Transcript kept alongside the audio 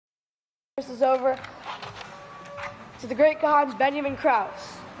This is over to the great Kahans Benjamin Krause.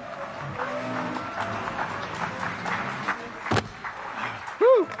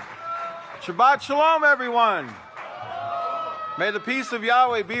 Woo. Shabbat Shalom, everyone. May the peace of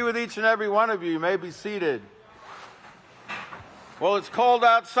Yahweh be with each and every one of you. You may be seated. Well, it's cold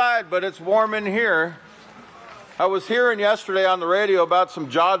outside, but it's warm in here. I was hearing yesterday on the radio about some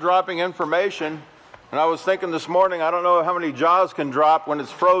jaw-dropping information, and I was thinking this morning, I don't know how many jaws can drop when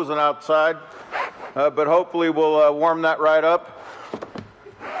it's frozen outside, but hopefully we'll warm that right up,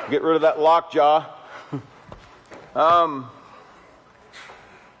 get rid of that lock jaw.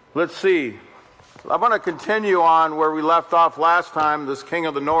 Let's see. I want to continue on where we left off last time, this King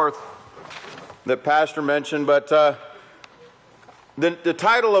of the North that Pastor mentioned, but the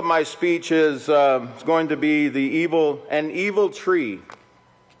title of my speech is going to be An Evil Tree.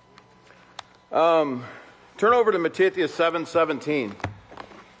 Turn over to Matthews 7:17.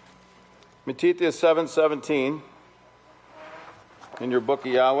 Matthews 7:17 in your book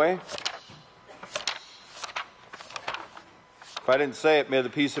of Yahweh. If I didn't say it, may the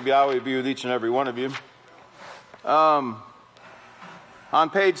peace of Yahweh be with each and every one of you. On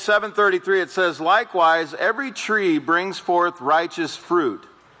page 733 it says, "Likewise, every tree brings forth righteous fruit,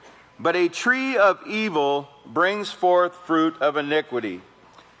 but a tree of evil brings forth fruit of iniquity."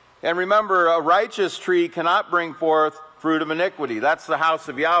 And remember, a righteous tree cannot bring forth fruit of iniquity. That's the house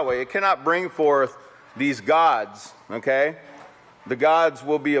of Yahweh. It cannot bring forth these gods, okay? The gods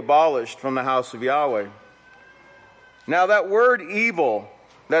will be abolished from the house of Yahweh. Now that word evil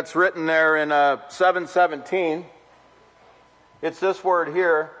that's written there in 7:17, it's this word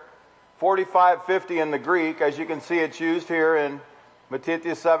here, 4550 in the Greek. As you can see, it's used here in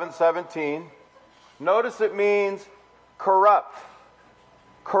Matthews 7:17. Notice it means corrupt.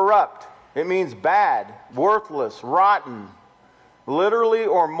 Corrupt. It means bad, worthless, rotten, literally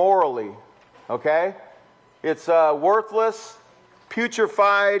or morally. Okay? It's worthless,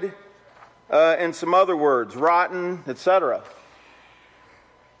 putrefied, and some other words, rotten, etc.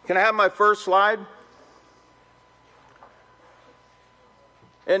 Can I have my first slide?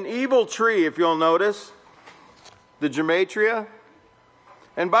 An evil tree, if you'll notice, the gematria.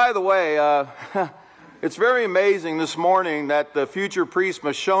 And by the way, it's very amazing this morning that the future priest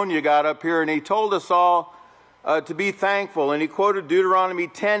Mashonia got up here and he told us all to be thankful. And he quoted Deuteronomy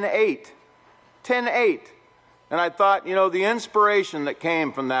 10:8. 10:8. And I thought, the inspiration that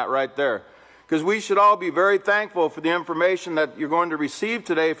came from that right there. Because we should all be very thankful for the information that you're going to receive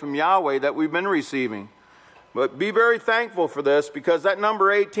today from Yahweh that we've been receiving. But be very thankful for this, because that number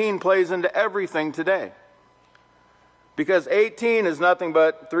 18 plays into everything today. Because 18 is nothing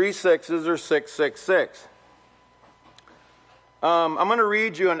but 3 sixes or 666. I'm going to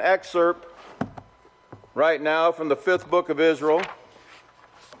read you an excerpt right now from the 5th book of Israel.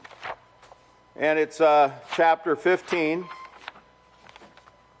 And it's chapter 15,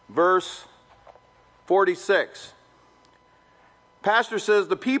 verse 46. Pastor says,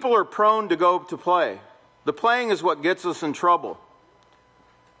 the people are prone to go to play. The playing is what gets us in trouble.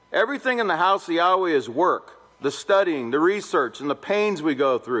 Everything in the house of Yahweh is work. The studying, the research, and the pains we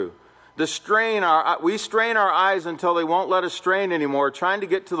go through. We strain our eyes until they won't let us strain anymore, trying to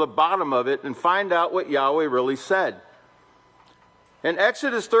get to the bottom of it and find out what Yahweh really said. And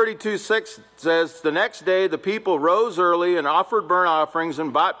Exodus 32:6 says, the next day the people rose early and offered burnt offerings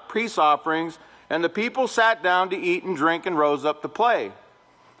and bought peace offerings, and the people sat down to eat and drink and rose up to play.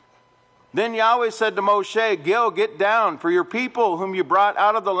 Then Yahweh said to Moshe, Gil, get down, for your people whom you brought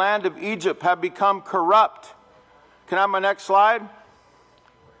out of the land of Egypt have become corrupt. Can I have my next slide?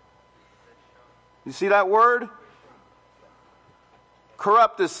 You see that word?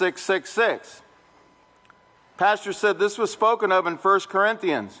 Corrupt is 666. Pastor said this was spoken of in 1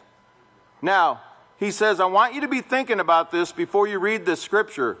 Corinthians. Now, he says, I want you to be thinking about this before you read this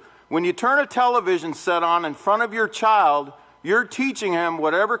scripture. When you turn a television set on in front of your child, you're teaching him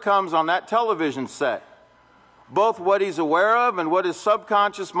whatever comes on that television set. Both what he's aware of and what his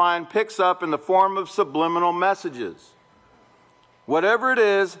subconscious mind picks up in the form of subliminal messages. Whatever it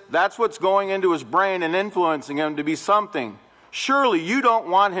is, that's what's going into his brain and influencing him to be something. Surely you don't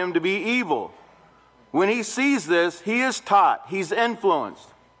want him to be evil. When he sees this, he is taught, he's influenced.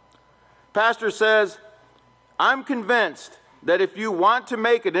 Pastor says, I'm convinced that if you want to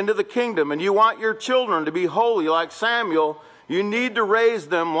make it into the kingdom and you want your children to be holy like Samuel, you need to raise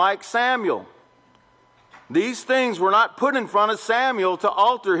them like Samuel. These things were not put in front of Samuel to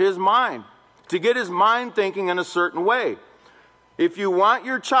alter his mind, to get his mind thinking in a certain way. If you want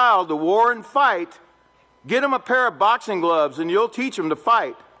your child to war and fight, get him a pair of boxing gloves and you'll teach him to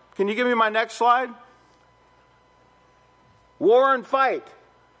fight. Can you give me my next slide? War and fight.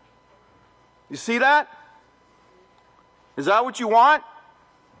 You see that? Is that what you want?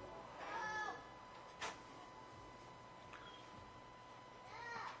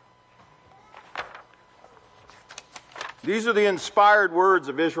 These are the inspired words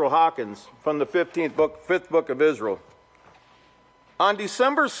of Israel Hawkins from the fifth book of Israel. On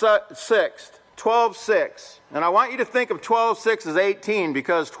December 6th, 12:6, and I want you to think of 12:6 as 18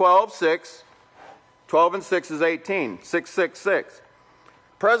 because 12:6, 12 and 6 is 18, 666.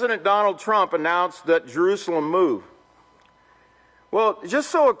 President Donald Trump announced that Jerusalem moved. Well, it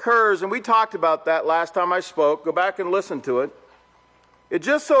just so occurs, and we talked about that last time I spoke, go back and listen to it. It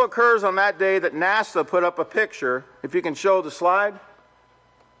just so occurs on that day that NASA put up a picture, if you can show the slide.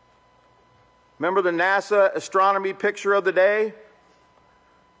 Remember the NASA astronomy picture of the day?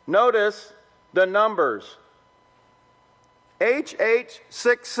 Notice the numbers.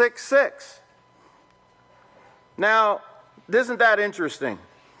 HH666. Now, isn't that interesting?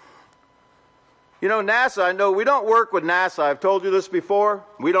 You know, NASA, I know we don't work with NASA. I've told you this before.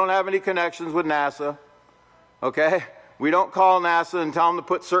 We don't have any connections with NASA. Okay? We don't call NASA and tell them to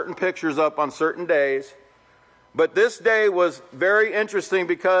put certain pictures up on certain days. But this day was very interesting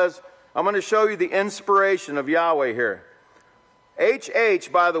because I'm going to show you the inspiration of Yahweh here.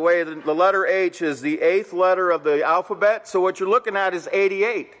 HH, by the way, the letter H is the 8th letter of the alphabet. So what you're looking at is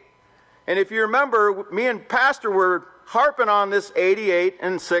 88. And if you remember, me and Pastor were harping on this 88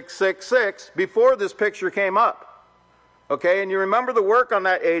 and 666 before this picture came up. Okay, and you remember the work on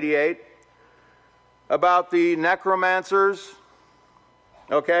that 88 about the necromancers.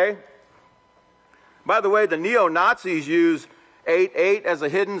 Okay? By the way, the neo-Nazis use 88 as a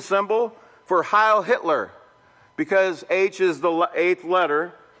hidden symbol for Heil Hitler because H is the 8th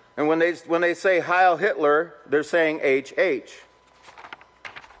letter, and when they say Heil Hitler, they're saying HH.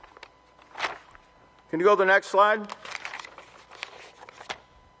 Can you go to the next slide?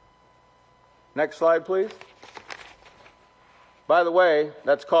 Next slide, please. By the way,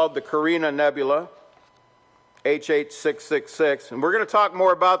 that's called the Carina Nebula, HH666. And we're going to talk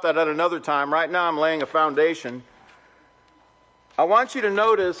more about that at another time. Right now I'm laying a foundation. I want you to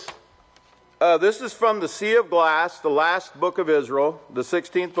notice, this is from the Sea of Glass, the last book of Israel, the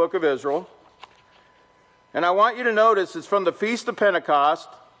 16th book of Israel. And I want you to notice it's from the Feast of Pentecost,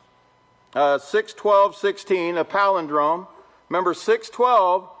 6/12/16, a palindrome. Remember,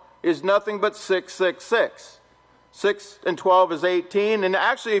 6/12 is nothing but 666. 6 and 12 is 18. And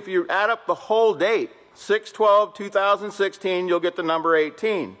actually, if you add up the whole date, 6/12/2016, you'll get the number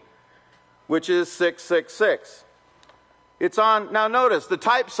 18, which is 666. It's on, now notice, the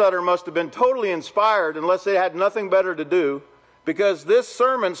typesetter must have been totally inspired unless they had nothing better to do, because this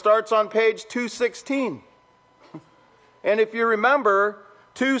sermon starts on page 216. And if you remember,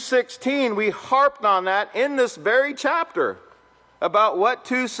 216, we harped on that in this very chapter about what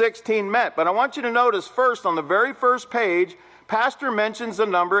 216 meant. But I want you to notice first, on the very first page, Pastor mentions the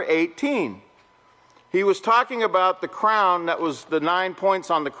number 18. He was talking about the crown, that was the 9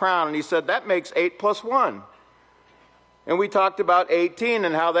 points on the crown, and he said that makes 8 plus 1. And we talked about 18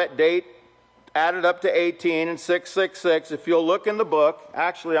 and how that date added up to 18 and 666. If you'll look in the book,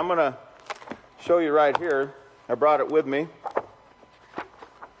 actually I'm going to show you right here. I brought it with me. I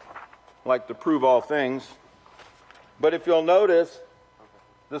like to prove all things. But if you'll notice,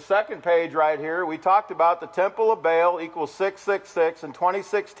 the second page right here, we talked about the Temple of Baal equals 666, and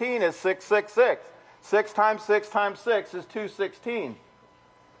 2016 is 666. 6 times 6 times 6 is 216.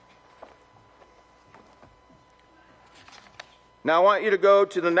 Now I want you to go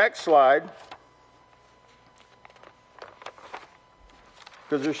to the next slide,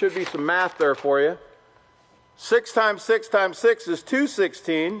 because there should be some math there for you. 6 times 6 times 6 is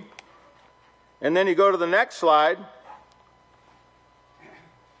 216. And then you go to the next slide.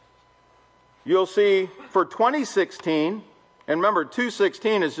 You'll see for 2016, and remember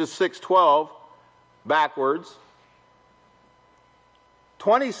 216 is just 612 backwards.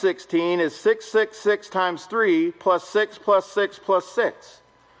 2016 is 666 times 3 plus 6 plus 6 plus 6.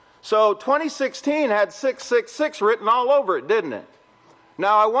 So 2016 had 666 written all over it, didn't it?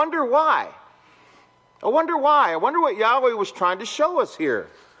 Now I wonder why. I wonder why. I wonder what Yahweh was trying to show us here.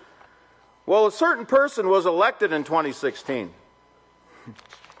 Well, a certain person was elected in 2016.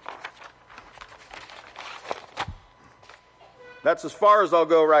 That's as far as I'll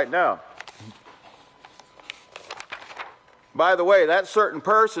go right now. By the way, that certain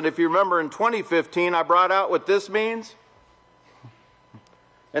person, if you remember in 2015, I brought out what this means.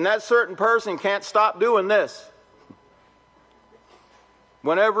 And that certain person can't stop doing this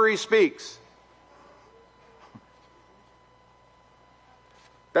whenever he speaks.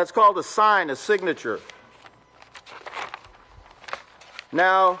 That's called a sign, a signature.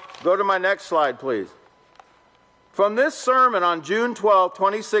 Now, go to my next slide, please. From this sermon on June 12,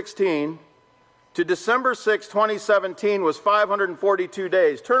 2016, to December 6, 2017 was 542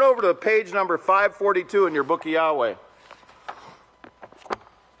 days. Turn over to page number 542 in your book of Yahweh.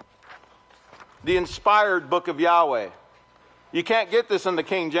 The inspired book of Yahweh. You can't get this in the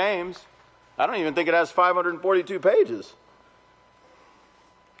King James. I don't even think it has 542 pages.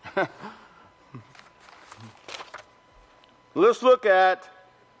 Let's look at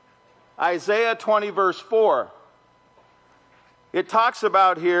Isaiah 20, verse 4. It talks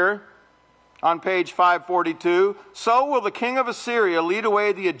about here on page 542, so will the king of Assyria lead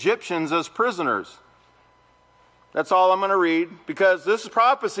away the Egyptians as prisoners. That's all I'm going to read, because this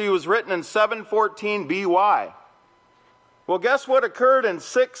prophecy was written in 714 BY. Well, guess what occurred in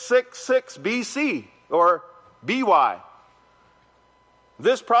 666 BC, or BY?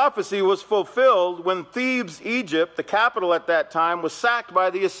 This prophecy was fulfilled when Thebes, Egypt, the capital at that time, was sacked by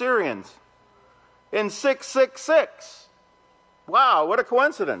the Assyrians in 666. Wow, what a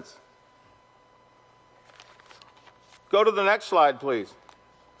coincidence. Go to the next slide, please.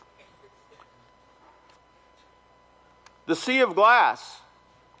 The Sea of Glass.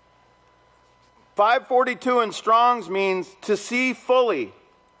 542 in Strong's means to see fully.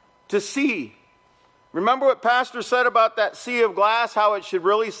 To see. Remember what Pastor said about that sea of glass, how it should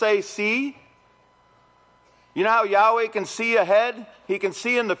really say see? You know how Yahweh can see ahead? He can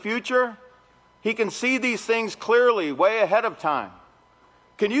see in the future. He can see these things clearly, way ahead of time.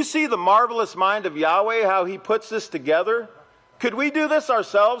 Can you see the marvelous mind of Yahweh, how he puts this together? Could we do this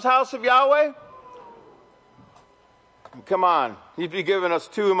ourselves, house of Yahweh? Come on, you'd be giving us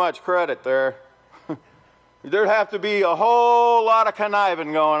too much credit there. There'd have to be a whole lot of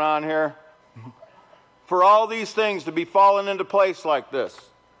conniving going on here for all these things to be falling into place like this.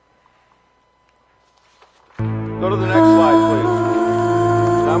 Go to the next slide, please.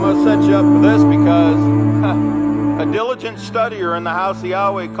 Now, I'm going to set you up for this because a diligent studier in the house of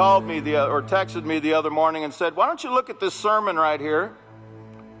Yahweh called me or texted me the other morning and said, why don't you look at this sermon right here?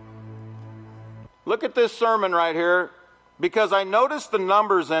 Look at this sermon right here, because I noticed the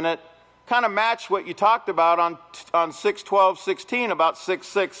numbers in it kind of match what you talked about on 6:12:16 about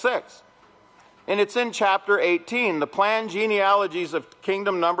 666. And it's in chapter 18, the planned genealogies of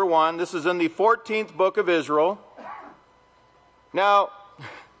kingdom number 1. This is in the 14th book of Israel. Now,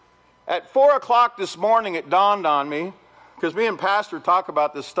 at 4 o'clock this morning, it dawned on me, because me and Pastor talk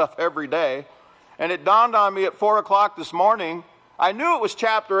about this stuff every day, and it dawned on me at 4 o'clock this morning, I knew it was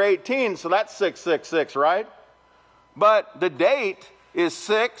chapter 18, so that's 666, right? But the date is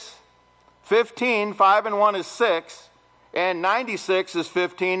 6, 15, 5 and 1 is 6, and 96 is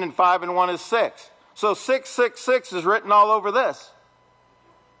 15, and 5 and 1 is 6. So 666 is written all over this.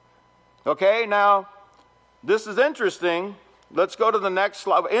 Okay, now, this is interesting. Let's go to the next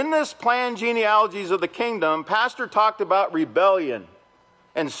slide. In this planned genealogies of the kingdom, Pastor talked about rebellion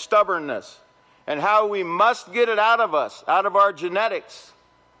and stubbornness and how we must get it out of us, out of our genetics.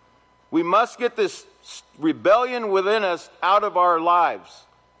 We must get this rebellion within us out of our lives.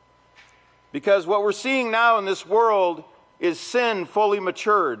 Because what we're seeing now in this world is sin fully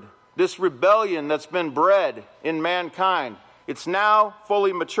matured. This rebellion that's been bred in mankind. It's now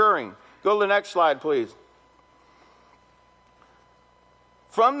fully maturing. Go to the next slide, please.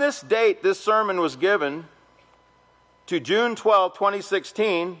 From this date, this sermon was given to June 12,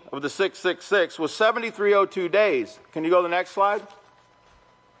 2016 of the 666 was 7302 days. Can you go to the next slide?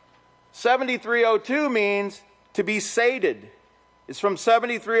 7302 means to be sated. It's from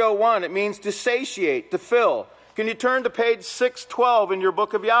 7301. It means to satiate, to fill. Can you turn to page 612 in your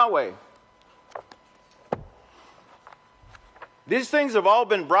book of Yahweh? These things have all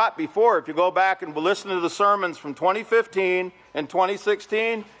been brought before. If you go back and listen to the sermons from 2015 and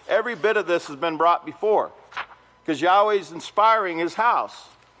 2016, every bit of this has been brought before. Because Yahweh is inspiring his house.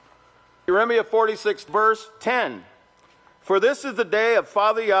 Jeremiah 46 verse 10. For this is the day of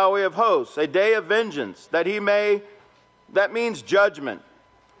Father Yahweh of hosts, a day of vengeance, that means judgment,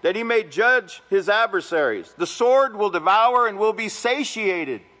 that he may judge his adversaries. The sword will devour and will be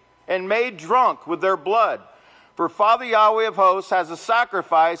satiated and made drunk with their blood. For Father Yahweh of hosts has a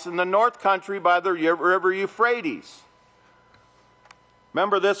sacrifice in the north country by the river Euphrates.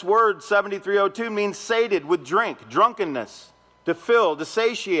 Remember, this word 7302 means sated with drink, drunkenness, to fill, to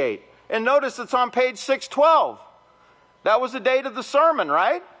satiate. And notice it's on page 612. That was the date of the sermon,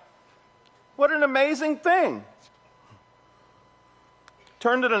 right? What an amazing thing.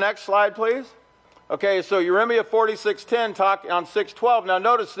 Turn to the next slide, please. Okay, so Jeremiah 46:10 talk on 6:12. Now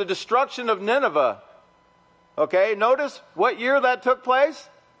notice the destruction of Nineveh. Okay, notice what year that took place?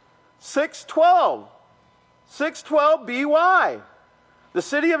 612. 612 BY. The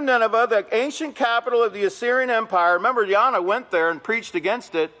city of Nineveh, the ancient capital of the Assyrian Empire. Remember, Jonah went there and preached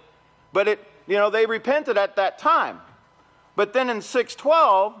against it, but they repented at that time. But then in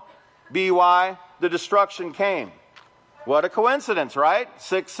 612 BY, the destruction came. What a coincidence, right?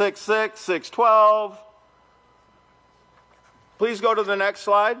 666, 612. Please go to the next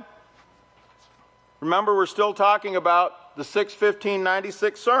slide. Remember, we're still talking about the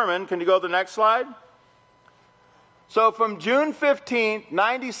 6/15/96 sermon. Can you go to the next slide? So from June 15,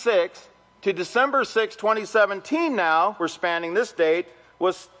 96 to December 6, 2017 now, we're spanning this date,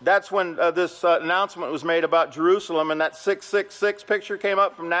 that's when this announcement was made about Jerusalem, and that 666 picture came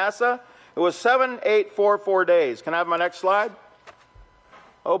up from NASA. It was 7,844 days. Can I have my next slide?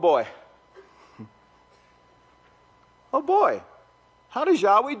 Oh boy. Oh boy. How does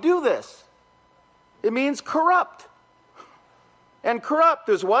Yahweh do this? It means corrupt. And corrupt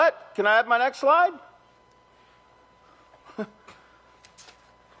is what? Can I have my next slide?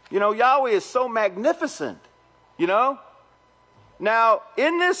 Yahweh is so magnificent, Now,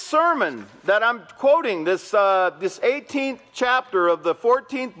 in this sermon that I'm quoting, this 18th chapter of the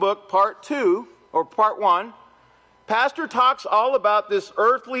 14th book, part 2, or part 1, Pastor talks all about this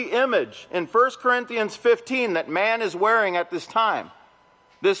earthly image in 1 Corinthians 15 that man is wearing at this time.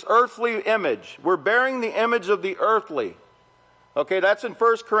 This earthly image. We're bearing the image of the earthly. Okay, that's in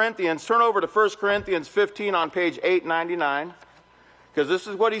 1 Corinthians. Turn over to 1 Corinthians 15 on page 899. Because this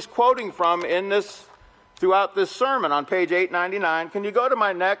is what he's quoting from throughout this sermon on page 899. Can you go to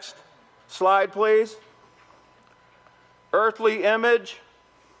my next slide, please? Earthly image.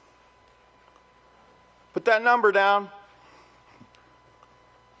 Put that number down.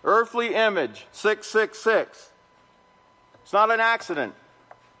 Earthly image, 666. It's not an accident.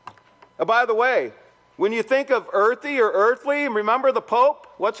 By the way, when you think of earthy or earthly, remember the Pope?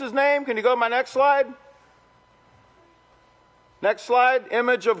 What's his name? Can you go to my next slide? Next slide,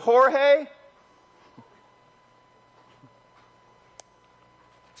 image of Jorge.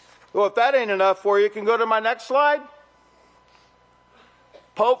 Well, if that ain't enough for you, you can go to my next slide.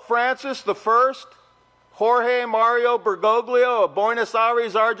 Pope Francis I, Jorge Mario Bergoglio of Buenos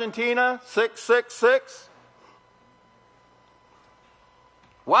Aires, Argentina, 666.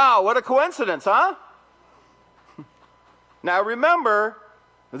 Wow, what a coincidence, huh? Now remember,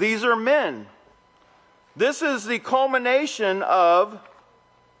 these are men. This is the culmination of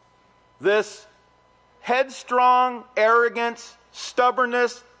this headstrong, arrogance,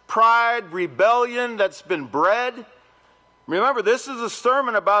 stubbornness, pride, rebellion that's been bred. Remember, this is a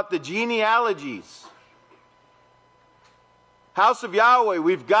sermon about the genealogies. House of Yahweh,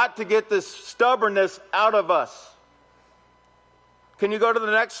 we've got to get this stubbornness out of us. Can you go to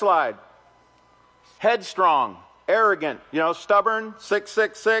the next slide? Headstrong, arrogant, stubborn,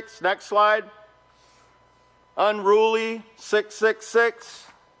 666. Next slide. Unruly, 666.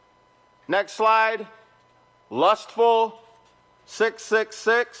 Next slide. Lustful,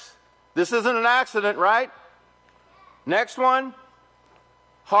 666. This isn't an accident, right? Next one.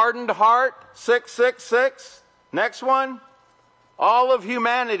 Hardened heart, 666. Next one. All of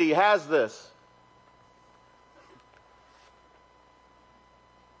humanity has this.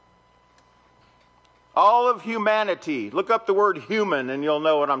 All of humanity. Look up the word human and you'll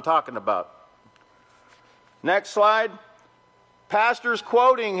know what I'm talking about. Next slide. Pastor's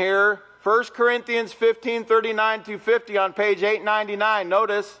quoting here, 1 Corinthians 15:39-50 on page 899.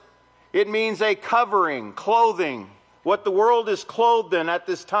 Notice, it means a covering, clothing. What the world is clothed in at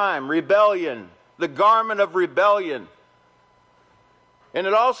this time. Rebellion. The garment of rebellion. And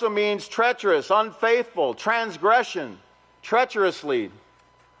it also means treacherous, unfaithful, transgression, treacherously.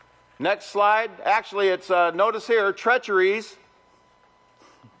 Next slide. Actually, it's, notice here, treacheries.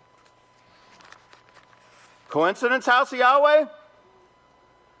 Coincidence, House of Yahweh?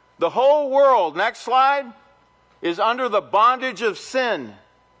 The whole world, next slide, is under the bondage of sin.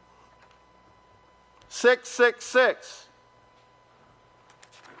 666.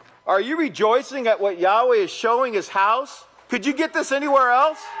 Are you rejoicing at what Yahweh is showing his house? Could you get this anywhere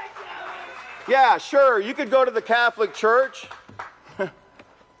else? Yeah, sure. You could go to the Catholic Church.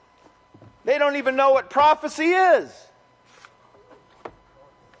 They don't even know what prophecy is.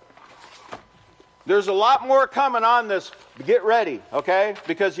 There's a lot more coming on this. Get ready, okay?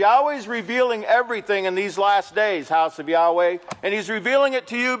 Because Yahweh's revealing everything in these last days, House of Yahweh. And he's revealing it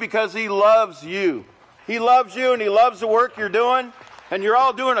to you because he loves you. He loves you and he loves the work you're doing. And you're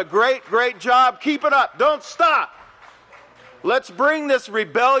all doing a great, great job. Keep it up. Don't stop. Let's bring this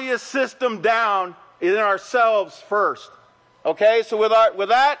rebellious system down in ourselves first. Okay, so with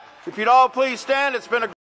that, if you'd all please stand, it's been a